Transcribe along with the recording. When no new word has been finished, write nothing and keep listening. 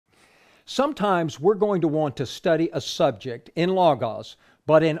Sometimes we're going to want to study a subject in Logos,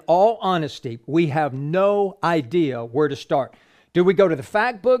 but in all honesty, we have no idea where to start. Do we go to the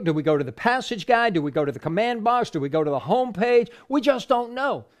fact book? Do we go to the passage guide? Do we go to the command box? Do we go to the home page? We just don't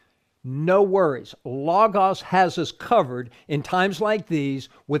know. No worries. Logos has us covered in times like these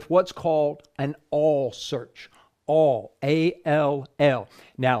with what's called an all search. All, A-L-L.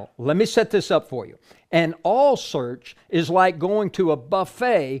 Now, let me set this up for you. An all search is like going to a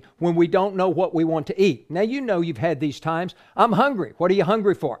buffet when we don't know what we want to eat. Now, you know you've had these times. I'm hungry. What are you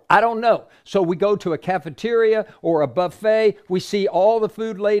hungry for? I don't know. So we go to a cafeteria or a buffet. We see all the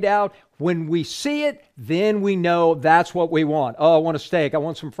food laid out. When we see it, then we know that's what we want. Oh, I want a steak. I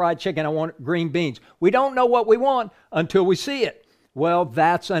want some fried chicken. I want green beans. We don't know what we want until we see it. Well,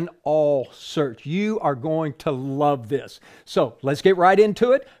 that's an all search. You are going to love this. So let's get right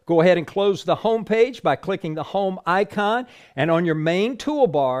into it. Go ahead and close the home page by clicking the home icon. And on your main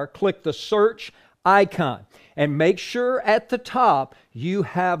toolbar, click the search icon. And make sure at the top you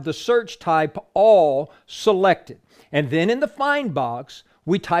have the search type all selected. And then in the find box,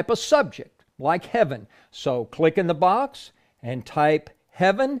 we type a subject like heaven. So click in the box and type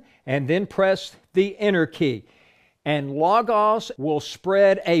heaven and then press the enter key. And Logos will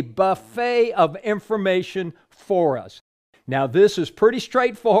spread a buffet of information for us. Now, this is pretty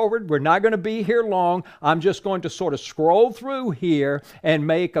straightforward. We're not going to be here long. I'm just going to sort of scroll through here and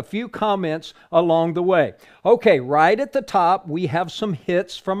make a few comments along the way. Okay, right at the top, we have some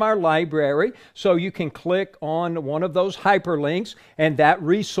hits from our library. So you can click on one of those hyperlinks and that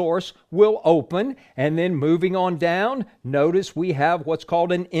resource will open. And then moving on down, notice we have what's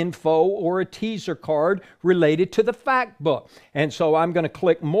called an info or a teaser card related to the fact book. And so I'm going to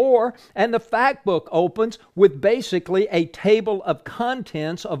click more, and the fact book opens with basically a table of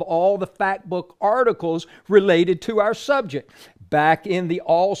contents of all the fact book articles related to our subject. Back in the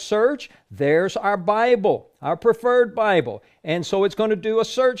all search, there's our Bible, our preferred Bible. And so it's going to do a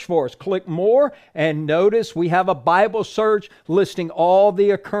search for us. Click more, and notice we have a Bible search listing all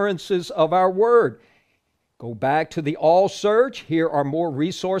the occurrences of our word. Go back to the all search. Here are more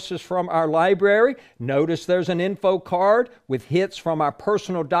resources from our library. Notice there's an info card with hits from our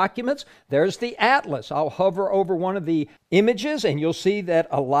personal documents. There's the atlas. I'll hover over one of the images and you'll see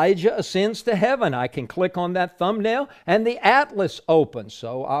that Elijah ascends to heaven. I can click on that thumbnail and the atlas opens.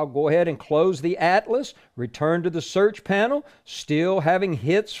 So I'll go ahead and close the atlas, return to the search panel, still having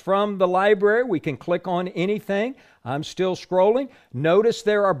hits from the library. We can click on anything. I'm still scrolling. Notice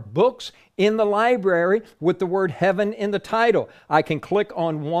there are books in the library with the word heaven in the title. I can click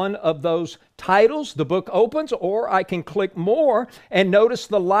on one of those titles, the book opens, or I can click more and notice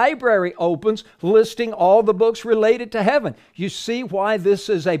the library opens listing all the books related to heaven. You see why this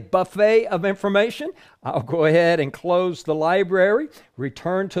is a buffet of information? I'll go ahead and close the library,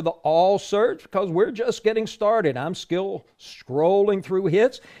 return to the all search because we're just getting started. I'm still scrolling through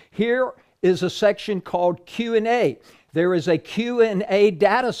hits. Here is a section called Q&A. There is a Q&A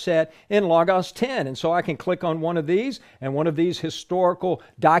data set in Logos 10. And so I can click on one of these, and one of these historical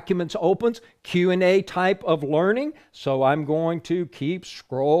documents opens, Q&A type of learning. So I'm going to keep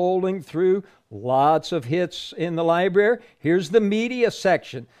scrolling through lots of hits in the library. Here's the media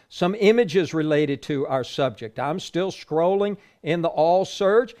section, some images related to our subject. I'm still scrolling in the all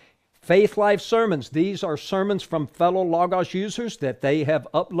search. Faith Life Sermons. These are sermons from fellow Logos users that they have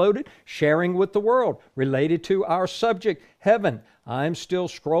uploaded, sharing with the world, related to our subject, heaven. I'm still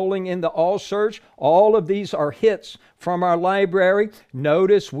scrolling in the all search. All of these are hits from our library.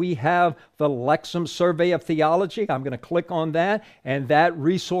 Notice we have the Lexham Survey of Theology. I'm going to click on that, and that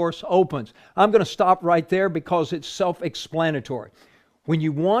resource opens. I'm going to stop right there because it's self-explanatory. When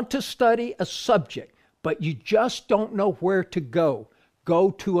you want to study a subject, but you just don't know where to go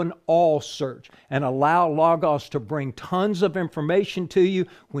to an all search and allow Logos to bring tons of information to you.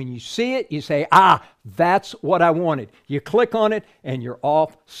 When you see it, you say, that's what I wanted. You click on it and you're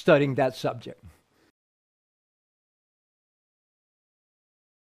off studying that subject.